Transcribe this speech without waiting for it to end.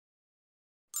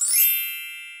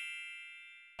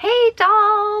Hey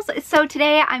dolls! So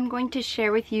today I'm going to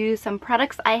share with you some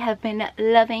products I have been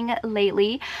loving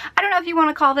lately. I don't know if you want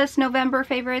to call this November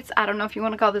favorites. I don't know if you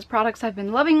want to call this products I've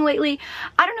been loving lately.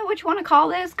 I don't know what you want to call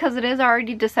this because it is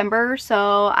already December,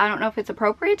 so I don't know if it's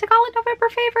appropriate to call it November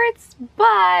favorites,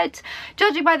 but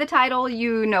judging by the title,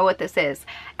 you know what this is.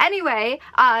 Anyway,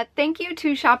 thank you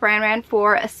to Shop Ran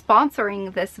for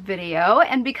sponsoring this video,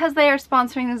 and because they are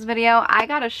sponsoring this video, I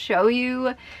gotta show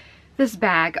you this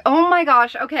bag. Oh my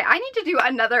gosh. Okay, I need to do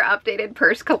another updated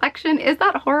purse collection. Is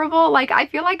that horrible? Like, I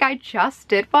feel like I just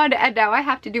did one and now I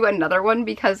have to do another one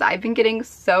because I've been getting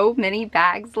so many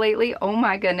bags lately. Oh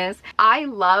my goodness. I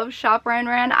love Shop Ran.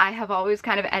 I have always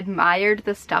kind of admired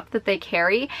the stuff that they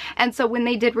carry, and so when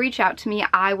they did reach out to me,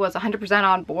 I was 100%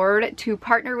 on board to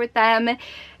partner with them.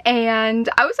 And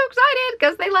I was so excited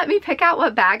because they let me pick out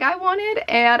what bag I wanted,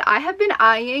 and I have been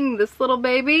eyeing this little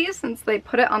baby since they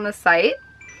put it on the site.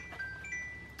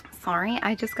 Sorry,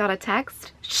 I just got a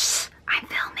text. Shh, I'm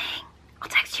filming. I'll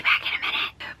text you back in a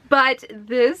minute. But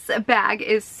this bag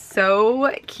is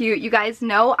so cute. You guys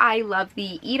know I love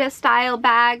the Ida style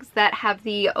bags that have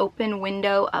the open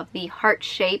window of the heart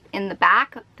shape in the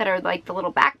back that are like the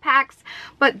little backpacks.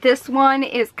 But this one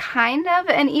is kind of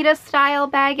an Ida style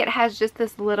bag. It has just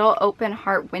this little open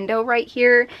heart window right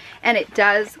here. And it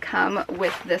does come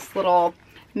with this little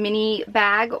mini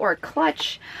bag or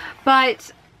clutch.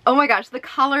 But oh my gosh, the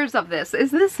colors of this. Is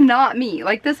this not me?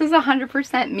 Like, this is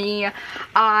 100% me.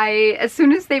 As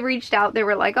soon as they reached out, they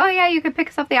were like, oh yeah, you could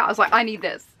pick something out. I was like, I need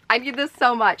this. I need this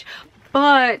so much.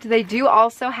 But they do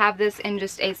also have this in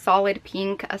just a solid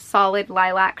pink, a solid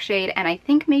lilac shade, and I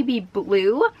think maybe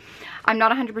blue. I'm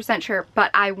not 100% sure, but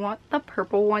I want the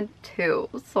purple one too.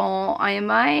 So I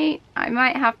might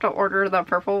have to order the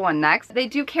purple one next. They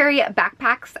do carry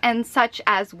backpacks and such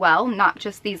as well, not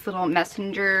just these little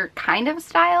messenger kind of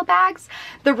style bags.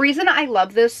 The reason I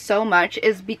love this so much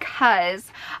is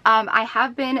because I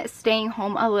have been staying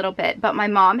home a little bit, but my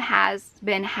mom has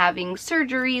been having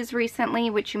surgeries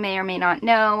recently, which you may or may not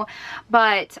know,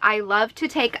 but I love to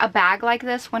take a bag like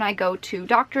this when I go to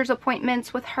doctor's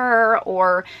appointments with her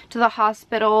or to the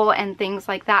hospital and things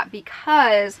like that,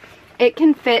 because it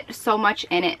can fit so much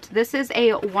in it. This is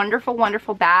a wonderful,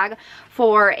 wonderful bag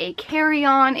for a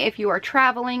carry-on if you are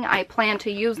traveling. I plan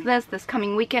to use this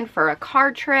coming weekend for a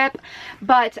car trip,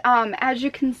 but as you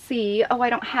can see, oh,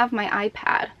 I don't have my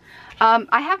iPad.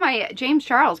 I have my James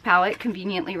Charles palette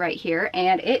conveniently right here,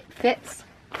 and it fits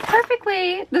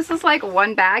perfectly. This is like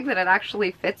one bag that it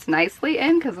actually fits nicely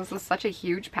in because this is such a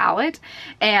huge palette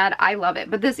and I love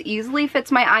it. But this easily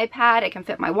fits my iPad, it can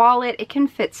fit my wallet, it can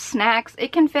fit snacks,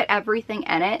 it can fit everything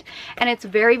in it, and it's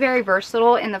very, very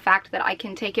versatile in the fact that I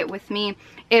can take it with me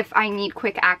if I need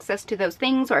quick access to those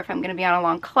things, or if I'm going to be on a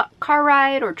long car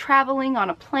ride or traveling on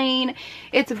a plane.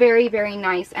 It's very, very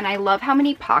nice, and I love how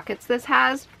many pockets this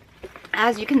has.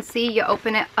 As you can see, you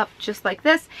open it up just like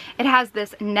this. It has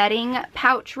this netting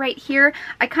pouch right here.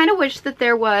 I kind of wish that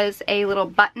there was a little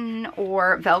button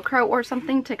or Velcro or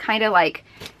something to kind of like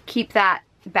keep that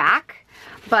back,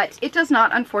 but it does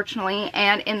not, unfortunately.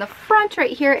 And in the front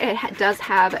right here, it does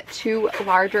have two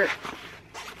larger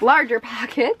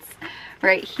pockets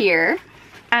right here,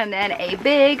 and then a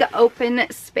big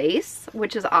open space,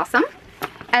 which is awesome.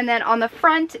 And then on the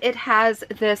front, it has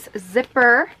this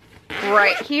zipper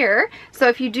right here, so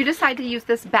if you do decide to use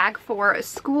this bag for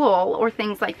school or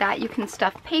things like that, you can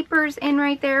stuff papers in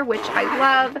right there, which I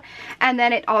love. And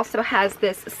then it also has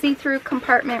this see-through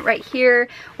compartment right here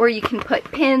where you can put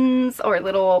pins or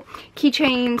little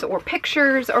keychains or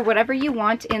pictures or whatever you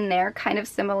want in there, kind of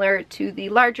similar to the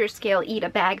larger scale Ida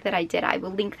bag that I did. I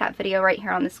will link that video right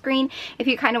here on the screen if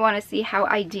you kind of want to see how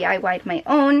I DIY'd my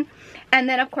own. And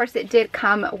then of course it did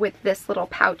come with this little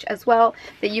pouch as well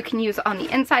that you can use on the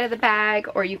inside of the bag,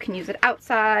 or you can use it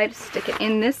outside, stick it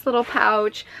in this little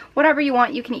pouch, whatever you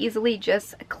want. You can easily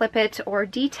just clip it or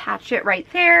detach it right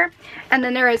there. And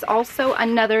then there is also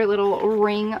another little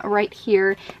ring right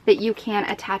here that you can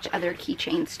attach other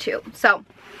keychains to. So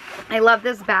I love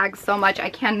this bag so much. I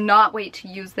cannot wait to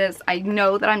use this. I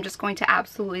know that I'm just going to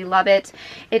absolutely love it.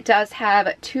 It does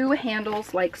have two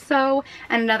handles like so.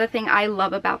 And another thing I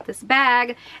love about this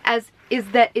bag is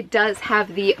that it does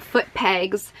have the foot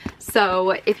pegs, so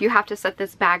if you have to set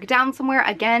this bag down somewhere,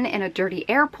 again in a dirty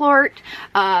airport,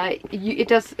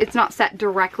 it's not set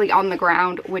directly on the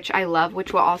ground, which I love,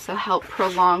 which will also help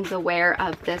prolong the wear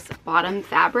of this bottom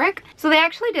fabric. So they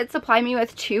actually did supply me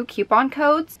with 2 coupon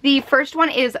codes. The first one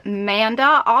is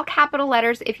Manda, all capital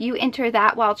letters. If you enter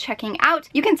that while checking out,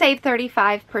 you can save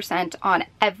 35% on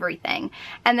everything.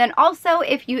 And then also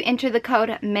if you enter the code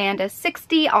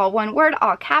Manda60, all one one word,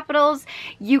 all capitals,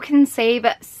 you can save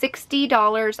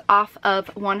 $60 off of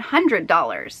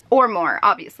 $100 or more,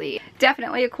 obviously.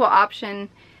 Definitely a cool option.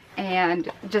 And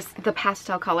just the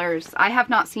pastel colors. I have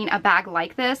not seen a bag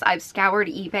like this. I've scoured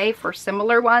eBay for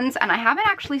similar ones, and I haven't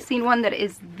actually seen one that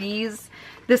is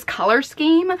this color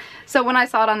scheme. So when I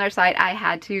saw it on their site, I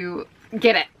had to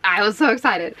get it. I was so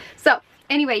excited. So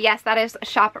anyway, yes, that is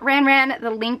Shop Ranran.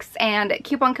 The links and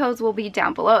coupon codes will be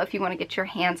down below if you want to get your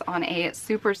hands on a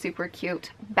super, super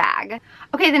cute bag.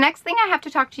 Okay, the next thing I have to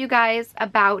talk to you guys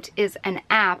about is an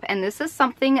app, and this is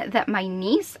something that my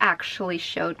niece actually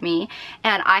showed me,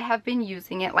 and I have been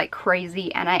using it like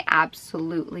crazy, and I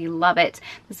absolutely love it.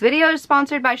 This video is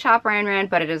sponsored by Shop Ranran,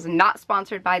 but it is not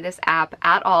sponsored by this app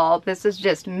at all. This is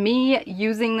just me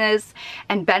using this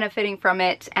and benefiting from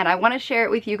it, and I want to share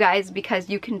it with you guys because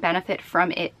you can benefit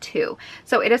from it too.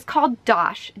 So it is called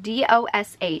Dosh,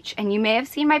 D-O-S-H, and you may have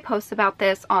seen my posts about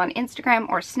this on Instagram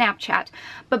or Snapchat,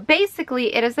 but basically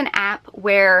it is an app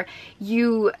where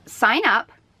you sign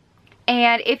up,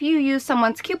 and if you use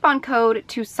someone's coupon code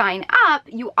to sign up,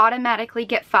 you automatically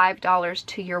get $5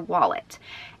 to your wallet.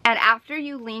 And after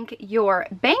you link your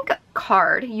bank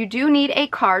card, you do need a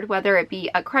card, whether it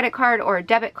be a credit card or a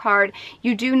debit card.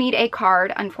 You do need a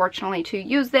card, unfortunately, to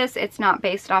use this. It's not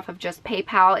based off of just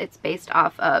PayPal. It's based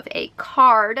off of a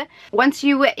card. Once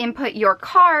you input your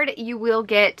card, you will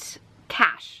get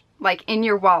cash, like in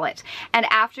your wallet. And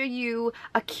after you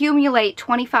accumulate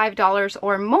 $25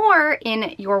 or more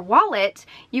in your wallet,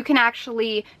 you can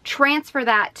actually transfer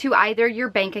that to either your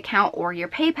bank account or your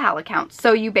PayPal account.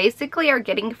 So you basically are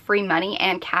getting free money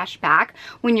and cash back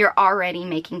when you're already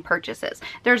making purchases.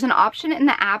 There's an option in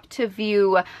the app to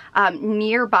view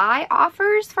nearby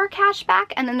offers for cash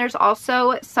back, and then there's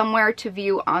also somewhere to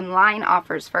view online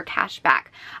offers for cash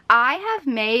back. I have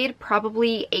made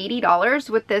probably $80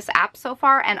 with this app so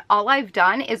far, and all I've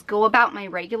done is go about my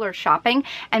regular shopping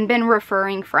and been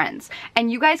referring friends. And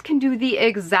you guys can do the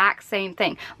exact same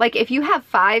thing. Like if you have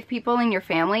 5 people in your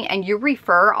family and you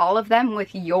refer all of them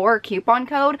with your coupon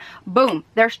code, boom,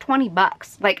 there's 20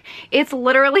 bucks. Like it's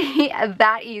literally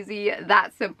that easy,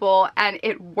 that simple, and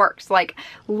it works. Like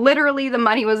literally the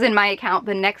money was in my account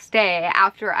the next day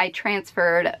after I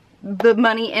transferred the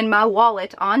money in my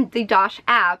wallet on the Dosh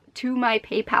app to my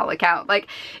PayPal account. Like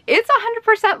it's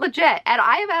 100% legit, and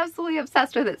I am absolutely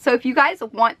obsessed with it. So if you guys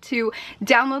want to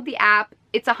download the app,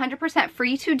 it's 100%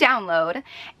 free to download,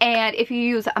 and if you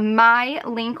use my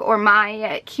link or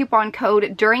my coupon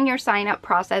code during your sign up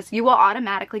process, you will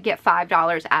automatically get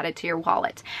 $5 added to your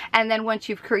wallet. And then once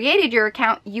you've created your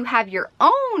account, you have your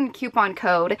own coupon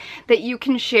code that you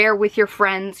can share with your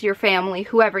friends, your family,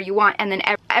 whoever you want, and then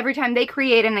every time they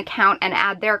create an account and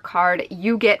add their card,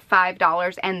 you get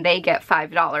 $5 and they get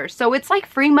 $5. So it's like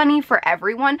free money for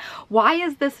everyone. Why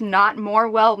is this not more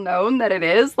well known than it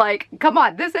is? Like, come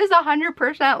on, this is 100%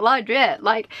 legit.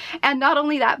 Like, and not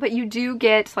only that, but you do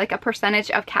get like a percentage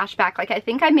of cash back. Like I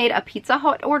think I made a Pizza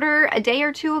Hut order a day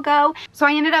or 2 ago, so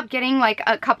I ended up getting like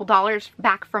a couple dollars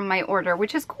back from my order,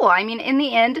 which is cool. I mean, in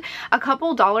the end, a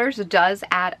couple dollars does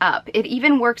add up. It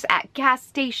even works at gas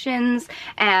stations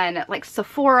and like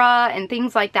Sephora and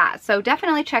things like that. So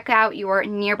definitely check out your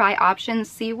nearby options,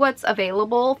 see what's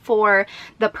available for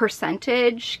the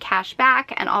percentage cash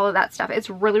back and all of that stuff. It's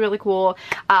really, really cool.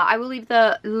 I will leave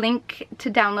the link to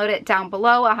download it down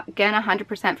below. Again,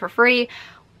 100% for free.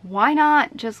 Why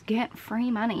not just get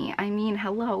free money? I mean,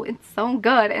 hello, it's so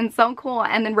good and so cool.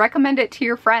 And then recommend it to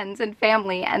your friends and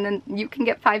family, and then you can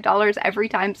get $5 every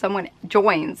time someone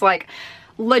joins. Like,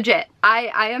 legit.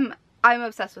 I'm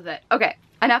obsessed with it. Okay,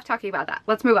 enough talking about that.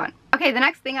 Let's move on. Okay, the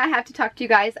next thing I have to talk to you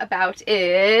guys about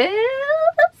is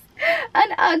an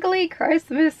ugly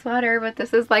Christmas sweater, but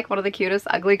this is like one of the cutest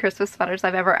ugly Christmas sweaters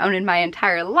I've ever owned in my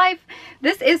entire life.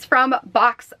 This is from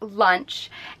Box Lunch,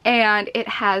 and it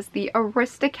has the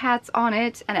Aristocats on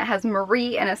it, and it has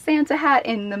Marie and a Santa hat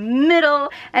in the middle,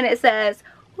 and it says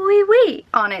wee wee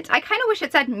on it. I kind of wish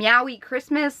it said meowie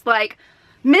Christmas, like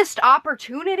missed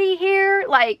opportunity here,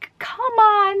 like come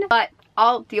on. But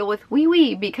I'll deal with wee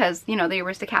wee because, you know, the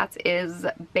Aristocats is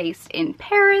based in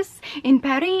Paris,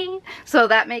 so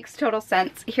that makes total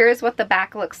sense. Here's what the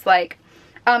back looks like.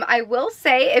 I will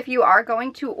say, if you are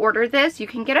going to order this, you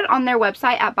can get it on their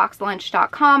website at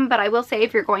boxlunch.com, but I will say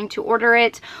if you're going to order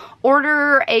it,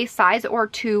 order a size or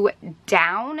 2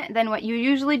 down than what you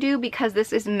usually do, because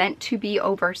this is meant to be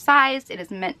oversized. It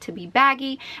is meant to be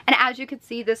baggy, and as you can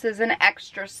see, this is an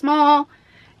extra small,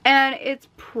 and it's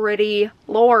pretty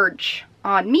large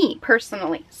on me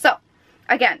personally. So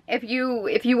again, if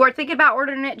you were thinking about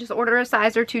ordering it, just order a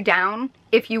size or 2 down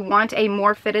if you want a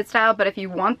more fitted style. But if you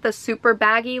want the super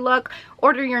baggy look,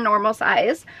 order your normal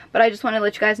size. But I just want to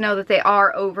let you guys know that they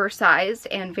are oversized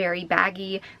and very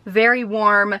baggy, very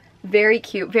warm, very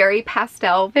cute, very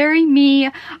pastel, very me.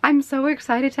 I'm so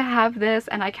excited to have this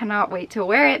and I cannot wait to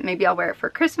wear it. Maybe I'll wear it for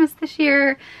Christmas this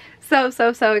year.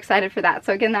 So excited for that.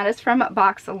 So again, that is from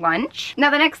Box Lunch. Now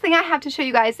the next thing I have to show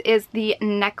you guys is the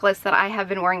necklace that I have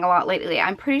been wearing a lot lately.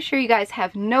 I'm pretty sure you guys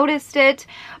have noticed it,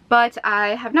 but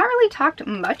I have not really talked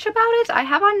much about it. I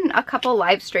have on a couple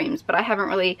live streams, but I haven't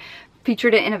really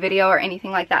featured it in a video or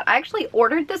anything like that. I actually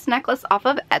ordered this necklace off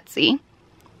of Etsy.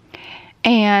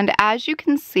 And as you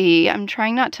can see, I'm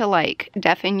trying not to like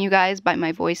deafen you guys by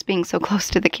my voice being so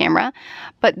close to the camera,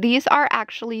 but these are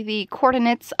actually the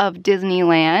coordinates of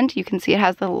Disneyland. You can see it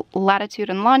has the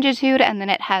latitude and longitude, and then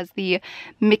it has the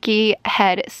Mickey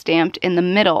head stamped in the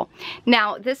middle.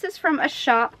 Now, this is from a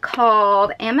shop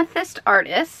called Amethyst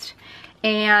Artist.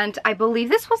 And I believe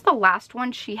this was the last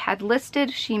one she had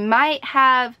listed. She may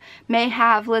have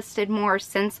listed more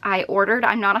since I ordered.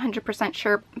 I'm not 100%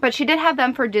 sure, but she did have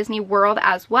them for Disney World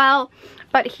as well.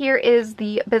 But here is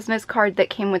the business card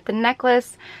that came with the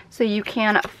necklace, so you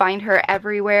can find her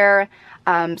everywhere.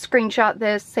 Screenshot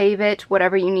this, save it,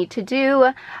 whatever you need to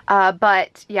do.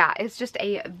 But yeah, it's just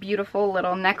a beautiful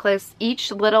little necklace.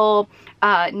 Each little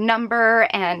number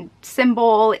and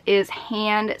symbol is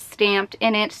hand stamped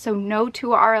in it, so no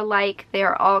two are alike.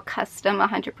 They're all custom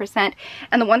 100%.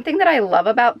 And the one thing that I love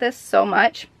about this so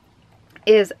much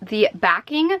is the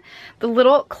backing. The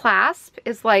little clasp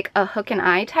is like a hook and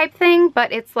eye type thing,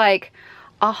 but it's like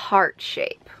a heart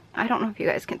shape. I don't know if you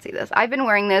guys can see this. I've been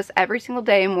wearing this every single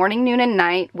day, morning, noon, and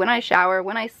night, when I shower,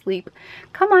 when I sleep.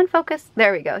 Come on, focus.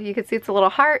 There we go. You can see it's a little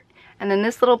heart, and then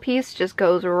this little piece just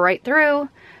goes right through,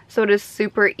 so it is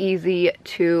super easy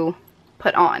to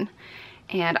put on.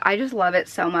 And I just love it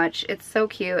so much. It's so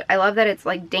cute. I love that it's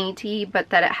like dainty, but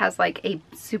that it has like a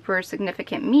super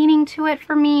significant meaning to it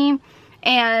for me.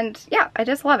 And yeah, I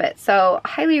just love it. So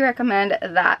highly recommend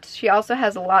that. She also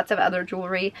has lots of other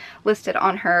jewelry listed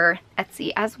on her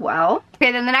Etsy as well.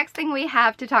 Okay, then the next thing we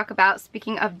have to talk about,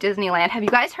 speaking of Disneyland, have you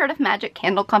guys heard of Magic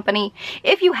Candle Company?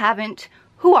 If you haven't,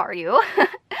 who are you?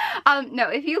 No,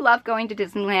 if you love going to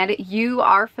Disneyland, you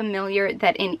are familiar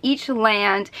that in each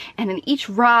land and in each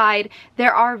ride,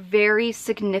 there are very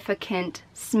significant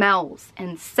smells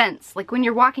and scents. Like when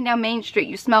you're walking down Main Street,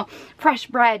 you smell fresh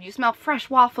bread, you smell fresh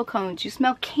waffle cones, you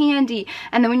smell candy,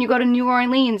 and then when you go to New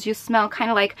Orleans, you smell kind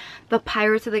of like the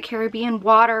Pirates of the Caribbean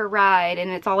water ride,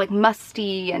 and it's all like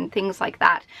musty and things like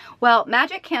that. Well,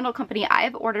 Magic Candle Company, I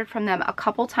have ordered from them a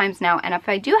couple times now, and if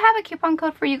I do have a coupon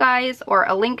code for you guys or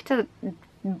a link to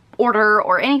order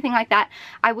or anything like that,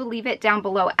 I will leave it down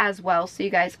below as well so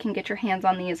you guys can get your hands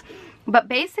on these. But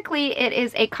basically it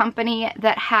is a company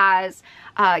that has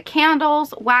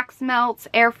candles, wax melts,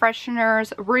 air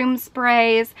fresheners, room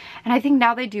sprays, and I think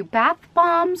now they do bath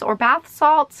bombs or bath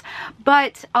salts,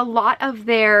 but a lot of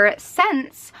their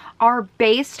scents are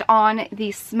based on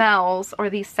the smells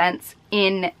or the scents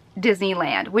in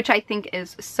Disneyland, which I think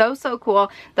is so cool.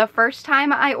 The first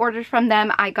time I ordered from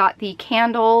them, I got the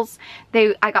candles.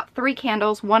 I got 3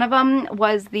 candles. One of them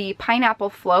was the pineapple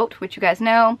float, which you guys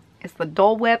know is the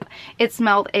Dole Whip. It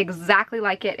smelled exactly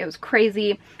like it. It was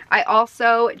crazy. I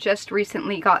also just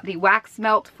recently got the wax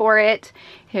melt for it.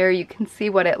 Here you can see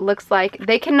what it looks like.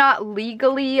 They cannot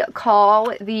legally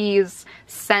call these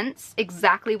scents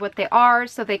exactly what they are,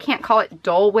 so they can't call it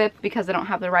Dole Whip because they don't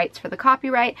have the rights for the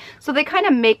copyright. So they kind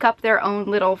of make up their own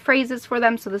little phrases for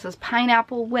them. So this is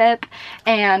Pineapple Whip,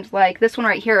 and like this one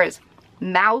right here is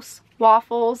Mouse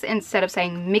Waffles instead of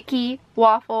saying Mickey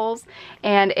Waffles,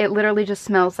 and it literally just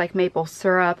smells like maple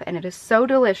syrup, and it is so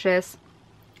delicious.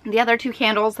 The other 2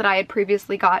 candles that I had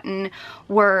previously gotten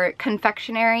were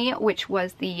Confectionery, which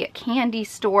was the candy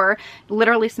store.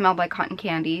 Literally smelled like cotton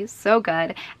candy. So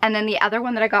good. And then the other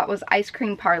one that I got was Ice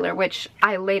Cream Parlor, which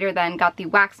I later then got the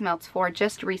wax melts for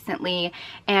just recently.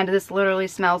 And this literally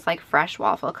smells like fresh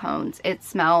waffle cones. It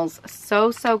smells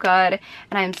so good.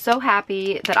 And I am so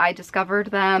happy that I discovered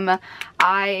them.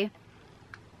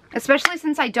 Especially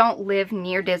since I don't live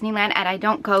near Disneyland and I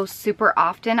don't go super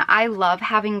often, I love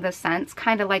having the scents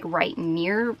kind of like right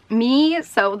near me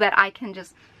so that I can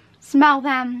just smell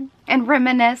them and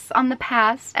reminisce on the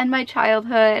past and my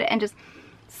childhood and just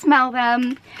smell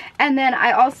them. And then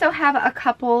I also have a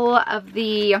couple of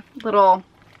the little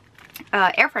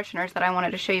air fresheners that I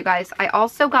wanted to show you guys. I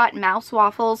also got Mouse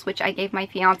Waffles, which I gave my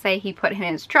fiance. He put in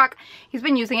his truck. He's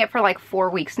been using it for like 4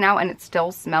 weeks now and it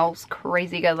still smells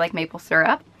crazy good like maple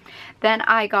syrup. Then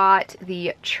I got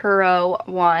the churro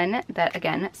one that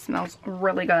again smells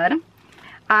really good.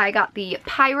 I got the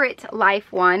Pirate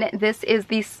Life one. This is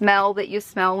the smell that you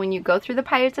smell when you go through the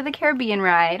Pirates of the Caribbean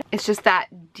ride. It's just that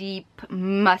deep,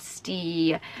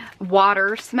 musty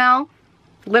water smell.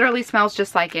 Literally smells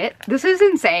just like it. This is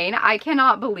insane. I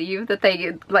cannot believe that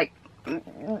they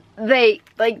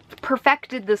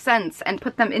perfected the scents and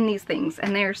put them in these things,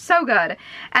 and they're so good.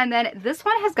 And then this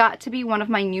one has got to be one of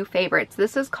my new favorites.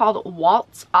 This is called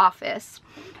Walt's Office,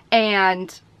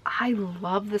 and I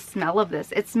love the smell of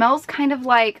this. It smells kind of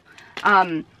like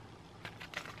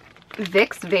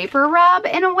Vicks Vapor Rub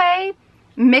in a way,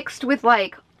 mixed with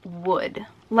like wood.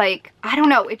 Like, I don't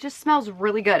know, it just smells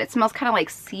really good. It smells kind of like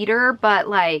cedar, but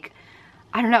like,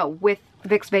 I don't know, with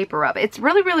Vicks Vapor Rub. It's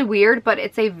really, really weird, but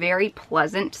it's a very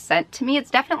pleasant scent to me. It's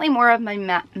definitely more of my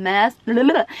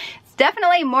it's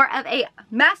definitely more of a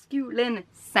masculine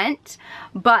scent,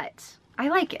 but I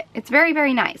like it. It's very,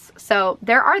 very nice. So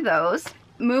there are those.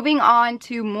 Moving on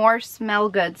to more smell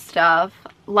good stuff.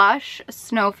 Lush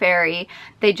Snow Fairy.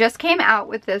 They just came out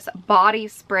with this body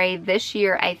spray this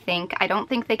year, I think. I don't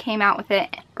think they came out with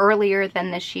it earlier than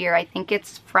this year. I think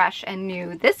it's fresh and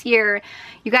new this year.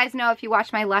 You guys know, if you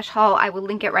watch my Lush haul, I will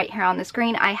link it right here on the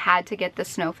screen. I had to get the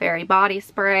Snow Fairy body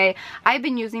spray. I've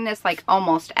been using this like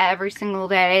almost every single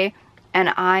day, and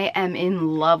I am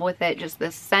in love with it. Just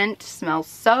the scent smells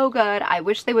so good. I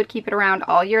wish they would keep it around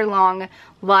all year long.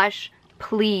 Lush,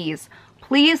 please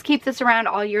keep this around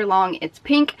all year long. It's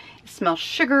pink, it smells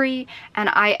sugary, and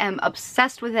I am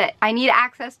obsessed with it. I need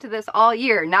access to this all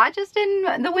year, not just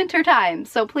in the winter time.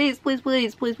 So please, please,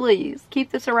 please, please, please keep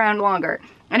this around longer.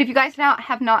 And if you guys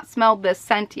have not smelled this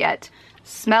scent yet,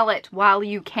 smell it while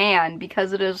you can,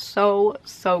 because it is so,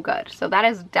 so good. So that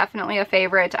is definitely a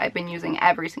favorite. I've been using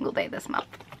every single day this month.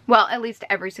 Well, at least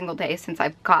every single day since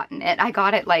I've gotten it. I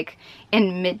got it like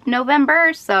in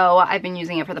mid-November, so I've been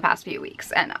using it for the past few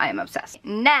weeks, and I am obsessed.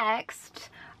 Next,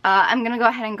 I'm gonna go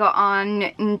ahead and go on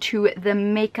into the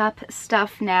makeup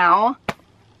stuff now.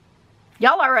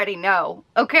 Y'all already know,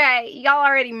 okay? Y'all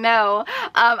already know.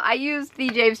 I used the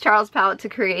James Charles palette to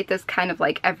create this kind of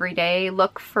like everyday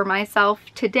look for myself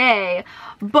today,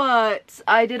 but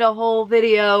I did a whole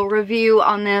video review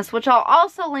on this, which I'll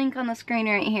also link on the screen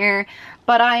right here.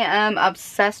 But I am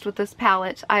obsessed with this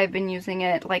palette. I've been using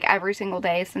it like every single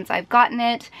day since I've gotten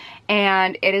it,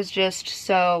 and it is just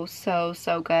so, so,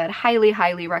 so good. Highly,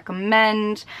 highly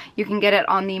recommend. You can get it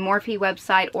on the Morphe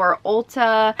website or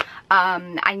Ulta.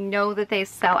 I know that they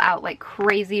sell out like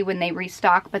crazy when they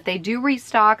restock, but they do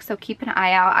restock, so keep an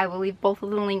eye out. I will leave both of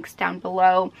the links down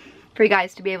below for you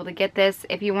guys to be able to get this.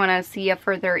 If you want to see a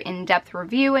further in-depth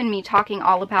review and me talking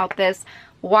all about this,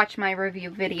 watch my review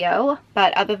video.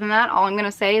 But other than that, all I'm going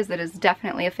to say is that it's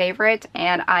definitely a favorite,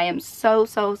 and I am so,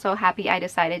 so, so happy I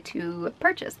decided to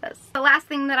purchase this. The last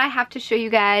thing that I have to show you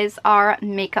guys are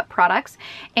makeup products,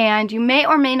 and you may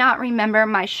or may not remember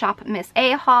my Shop Miss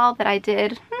A haul that I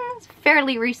did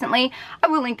fairly recently. I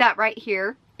will link that right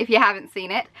here if you haven't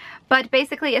seen it. But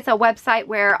basically, it's a website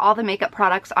where all the makeup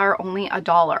products are only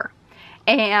 $1.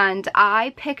 And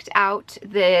I picked out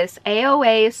this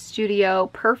AOA Studio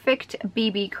Perfect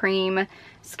BB Cream,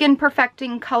 Skin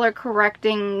Perfecting, Color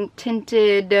Correcting,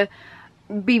 Tinted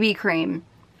BB Cream.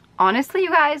 Honestly, you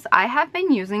guys, I have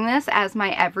been using this as my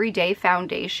everyday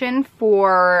foundation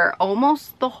for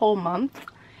almost the whole month.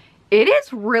 It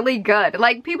is really good.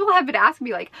 Like, people have been asking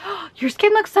me like, oh, your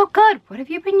skin looks so good. What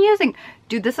have you been using?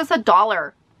 Dude, this is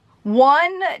 $1.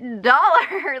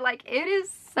 $1. Like, it is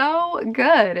so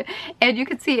good. And you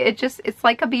can see it's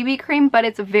like a BB cream, but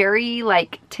it's very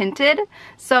like tinted,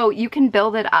 so you can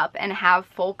build it up and have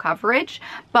full coverage,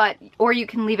 or you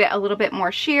can leave it a little bit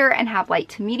more sheer and have light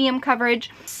to medium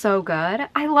coverage. So good.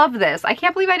 I love this. I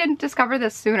can't believe I didn't discover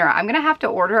this sooner. I'm gonna have to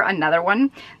order another one.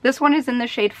 This one is in the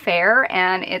shade Fair,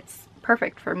 and it's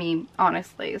perfect for me,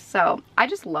 honestly. So I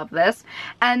just love this.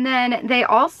 And then they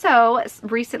also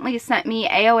recently sent me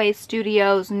AOA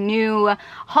Studio's new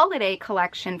holiday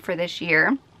collection for this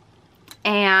year,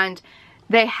 and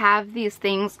they have these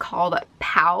things called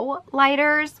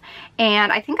Powlighters,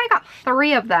 and I think I got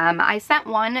 3 of them. I sent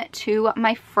one to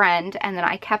my friend, and then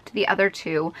I kept the other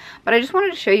 2, but I just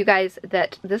wanted to show you guys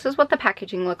that this is what the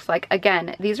packaging looks like.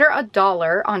 Again, these are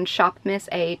 $1 on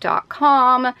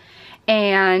shopmissa.com,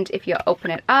 and if you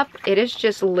open it up, it is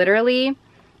just literally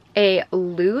a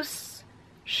loose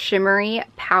shimmery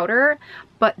powder.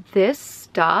 But this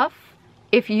stuff,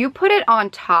 if you put it on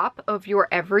top of your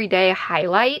everyday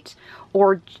highlight,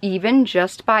 or even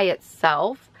just by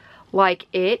itself, like,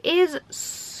 it is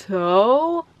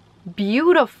so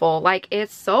beautiful. Like,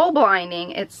 it's so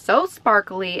blinding, it's so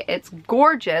sparkly, it's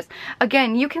gorgeous.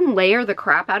 Again, you can layer the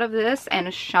crap out of this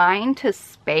and shine to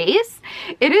space.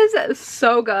 It is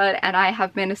so good, and I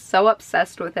have been so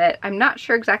obsessed with it. I'm not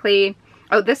sure exactly.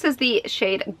 Oh, this is the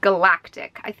shade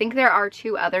Galactic. I think there are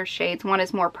two other shades. One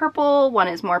is more purple, one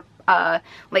is more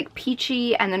like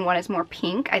peachy, and then one is more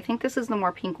pink. I think this is the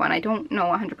more pink one. I don't know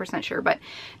 100% sure, but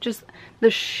just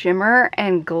the shimmer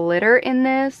and glitter in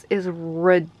this is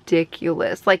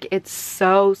ridiculous. Like, it's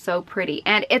so, so pretty.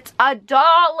 And it's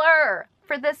 $1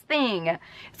 for this thing.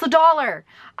 It's $1.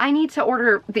 I need to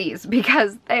order these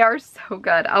because they are so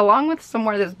good, along with some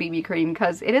more of this BB cream,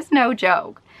 because it is no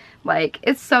joke. Like,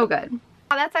 it's so good.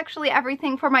 That's actually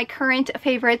everything for my current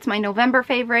favorites, my November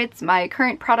favorites, my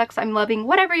current products I'm loving,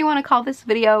 whatever you want to call this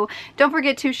video. Don't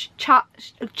forget to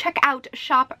check out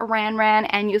Shop Ranran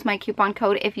and use my coupon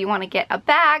code if you want to get a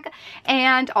bag,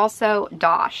 and also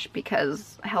Dosh,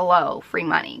 because hello, free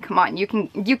money. Come on, you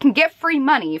can get free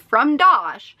money from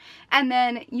Dosh, and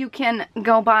then you can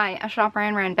go buy a Shop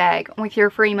Ranran bag with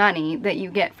your free money that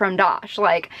you get from Dosh.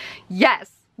 Like,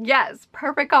 yes. Yes,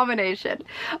 perfect combination.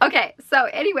 Okay, so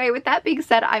anyway, with that being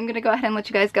said, I'm gonna go ahead and let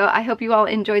you guys go. I hope you all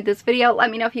enjoyed this video.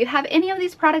 Let me know if you have any of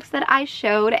these products that I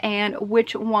showed and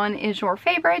which one is your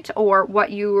favorite, or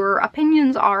what your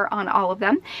opinions are on all of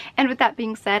them. And with that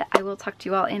being said, I will talk to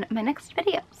you all in my next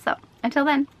video. So until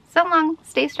then, so long,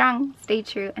 stay strong, stay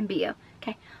true, and be you.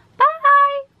 Okay.